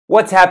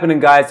What's happening,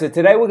 guys? So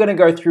today we're going to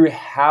go through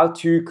how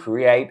to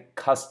create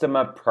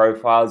customer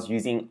profiles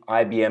using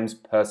IBM's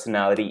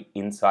Personality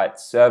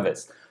Insights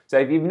service. So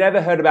if you've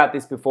never heard about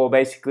this before,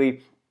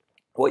 basically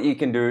what you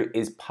can do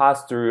is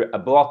pass through a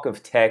block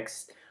of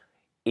text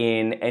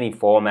in any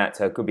format.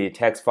 So it could be a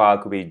text file,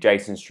 it could be a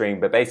JSON string,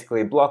 but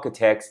basically a block of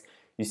text.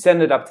 You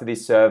send it up to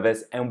this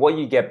service, and what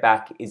you get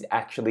back is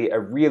actually a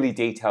really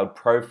detailed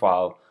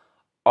profile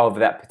of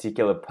that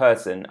particular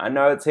person. I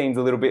know it seems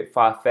a little bit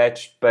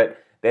far-fetched, but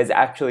there's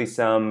actually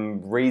some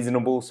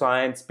reasonable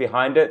science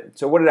behind it.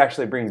 So what it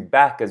actually brings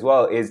back as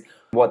well is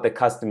what the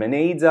customer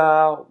needs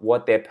are,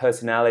 what their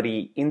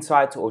personality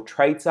insights or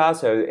traits are.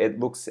 So it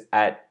looks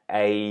at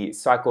a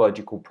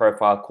psychological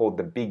profile called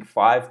the Big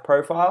Five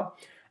profile.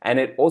 And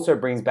it also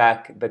brings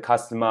back the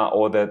customer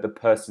or the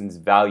person's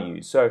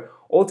values. So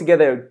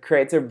altogether, it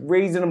creates a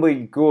reasonably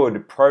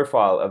good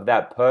profile of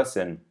that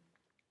person,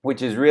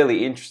 which is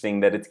really interesting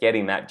that it's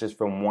getting that just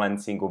from one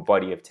single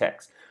body of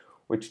text,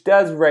 which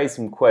does raise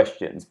some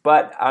questions,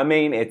 but I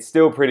mean, it's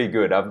still pretty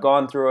good. I've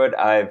gone through it,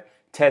 I've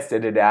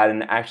tested it out,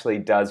 and it actually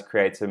does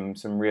create some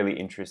really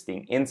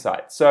interesting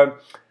insights. So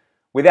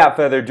without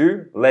further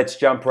ado, let's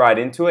jump right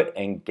into it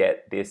and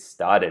get this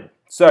started.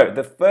 So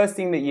the first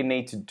thing that you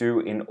need to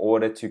do in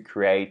order to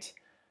create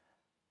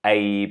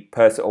a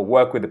person or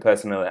work with the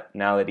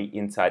Personality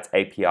Insights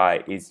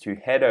API is to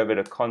head over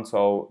to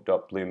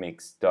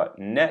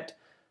console.bluemix.net.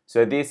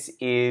 So this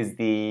is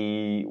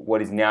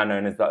what is now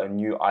known as the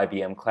new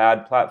IBM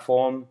Cloud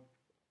platform.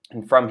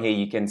 And from here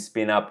you can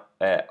spin up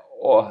a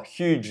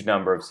huge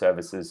number of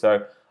services.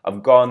 So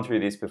I've gone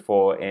through this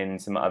before in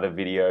some other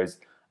videos.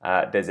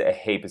 There's a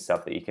heap of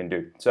stuff that you can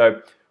do.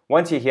 So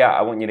once you're here,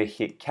 I want you to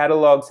hit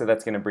catalog. So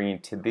that's going to bring you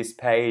to this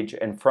page.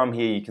 And from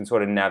here you can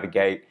sort of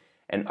navigate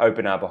and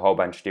open up a whole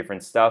bunch of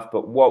different stuff.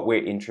 But what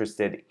we're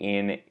interested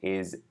in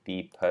is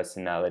the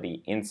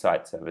Personality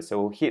Insights service.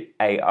 So we'll hit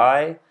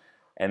AI.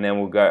 And then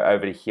we'll go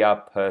over to here,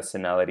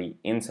 Personality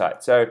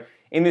Insights. So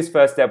in this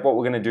first step, what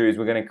we're going to do is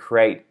we're going to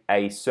create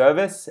a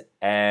service,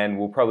 and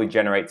we'll probably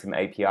generate some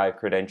API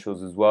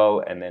credentials as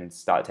well, and then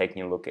start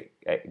taking a look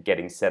at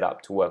getting set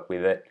up to work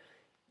with it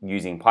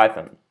using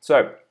Python.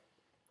 So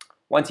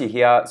once you're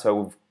here, so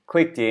we've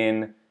clicked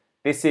in.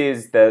 This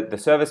is the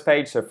service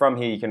page. So from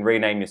here, you can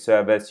rename your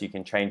service. You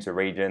can change the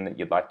region that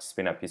you'd like to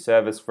spin up your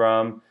service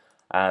from.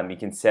 You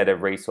can set a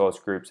resource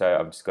group. So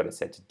I've just got it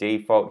set to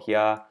default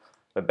here.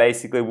 But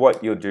basically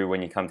what you'll do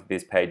when you come to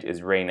this page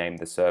is rename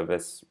the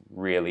service,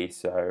 really.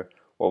 So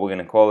what we're going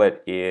to call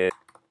it is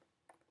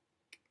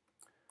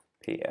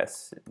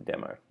PS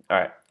Demo. All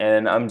right,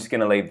 and I'm just going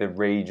to leave the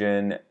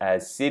region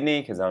as Sydney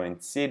because I'm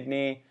in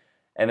Sydney.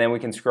 And then we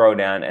can scroll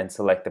down and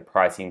select the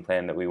pricing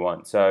plan that we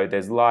want. So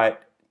there's light,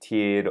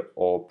 tiered,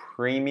 or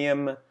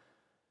premium.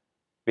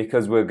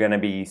 Because we're going to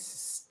be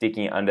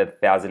sticking under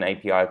 1,000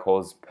 API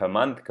calls per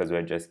month because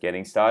we're just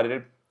getting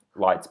started,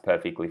 light's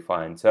perfectly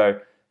fine. So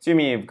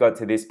assuming you've got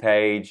to this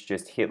page,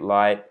 just hit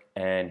light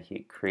and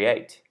hit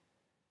create.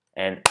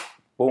 And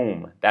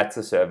boom, that's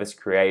a service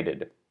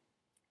created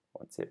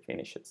once it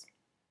finishes.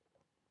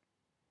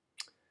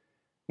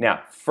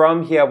 Now,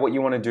 from here, what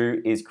you want to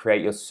do is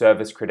create your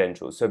service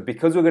credentials. So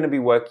because we're going to be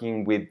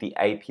working with the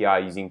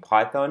API using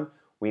Python,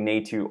 we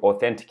need to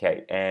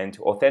authenticate. And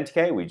to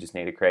authenticate, we just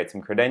need to create some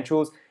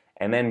credentials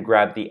and then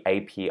grab the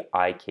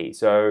API key.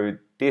 So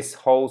this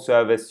whole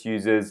service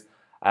uses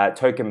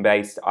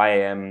token-based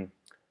IAM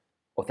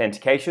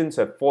authentication.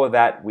 So for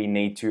that, we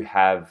need to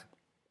have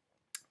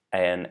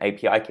an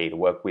API key to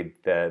work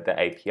with the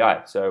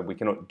API. So we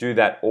can do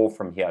that all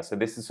from here. So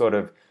this is sort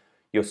of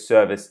your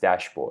service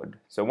dashboard.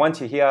 So once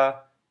you're here,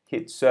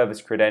 hit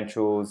service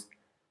credentials,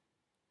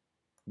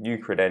 new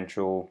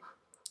credential,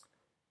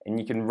 and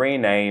you can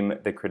rename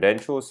the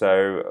credential.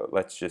 So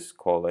let's just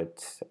call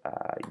it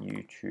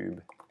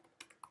YouTube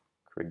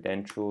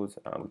credentials.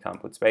 We can't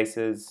put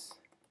spaces.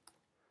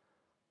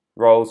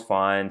 Roles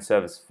fine,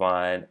 service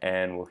fine,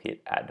 and we'll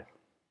hit add.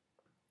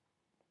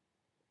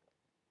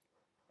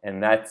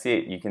 And that's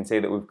it. You can see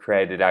that we've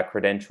created our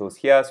credentials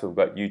here. So we've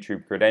got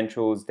YouTube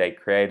credentials, date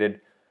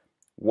created.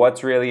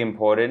 What's really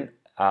important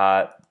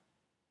are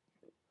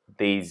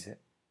these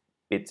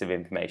bits of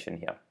information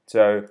here.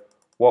 So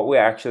what we're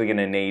actually going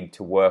to need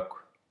to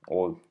work,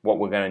 or what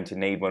we're going to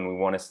need when we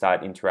want to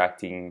start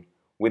interacting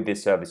with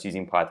this service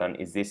using Python,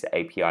 is this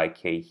API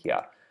key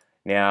here.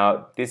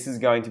 Now, this is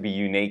going to be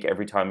unique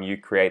every time you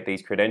create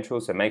these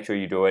credentials, so make sure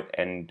you do it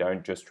and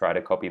don't just try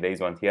to copy these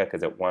ones here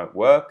because it won't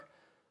work.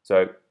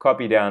 So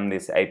copy down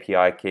this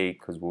API key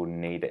because we'll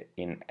need it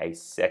in a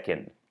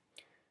second.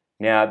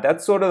 Now,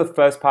 that's sort of the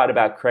first part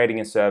about creating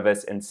a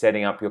service and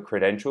setting up your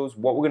credentials.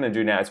 What we're going to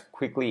do now is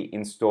quickly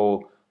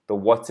install the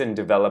Watson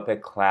Developer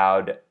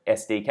Cloud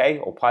SDK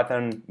or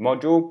Python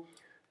module,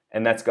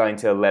 and that's going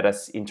to let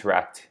us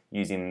interact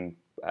using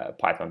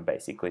Python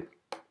basically.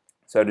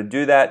 So to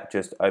do that,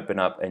 just open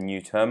up a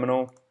new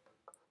terminal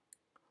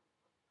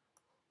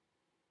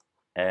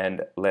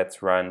and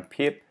let's run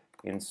pip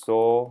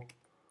install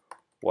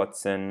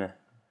Watson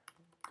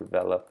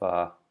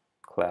Developer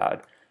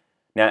Cloud.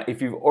 Now,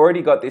 if you've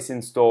already got this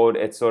installed,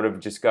 it's sort of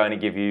just going to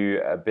give you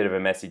a bit of a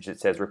message that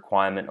says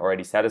requirement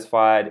already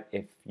satisfied.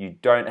 If you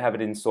don't have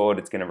it installed,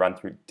 it's going to run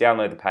through,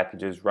 download the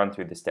packages, run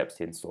through the steps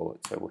to install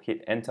it. So we'll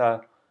hit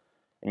enter,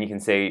 and you can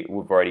see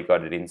we've already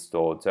got it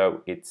installed,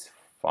 so it's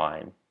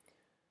fine.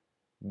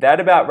 That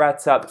about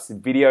wraps up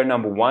video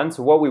number 1.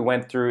 So what we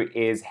went through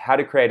is how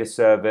to create a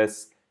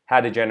service, how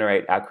to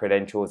generate our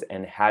credentials,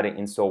 and how to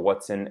install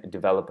Watson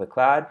Developer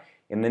Cloud.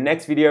 In the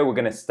next video, we're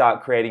going to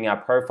start creating our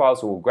profile.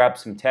 So we'll grab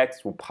some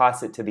text, we'll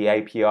pass it to the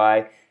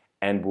API,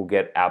 and we'll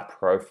get our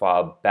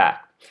profile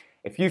back.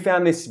 If you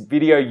found this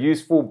video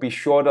useful, be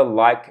sure to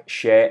like,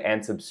 share,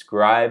 and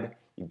subscribe.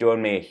 You're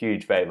doing me a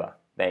huge favor.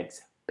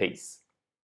 Thanks. Peace.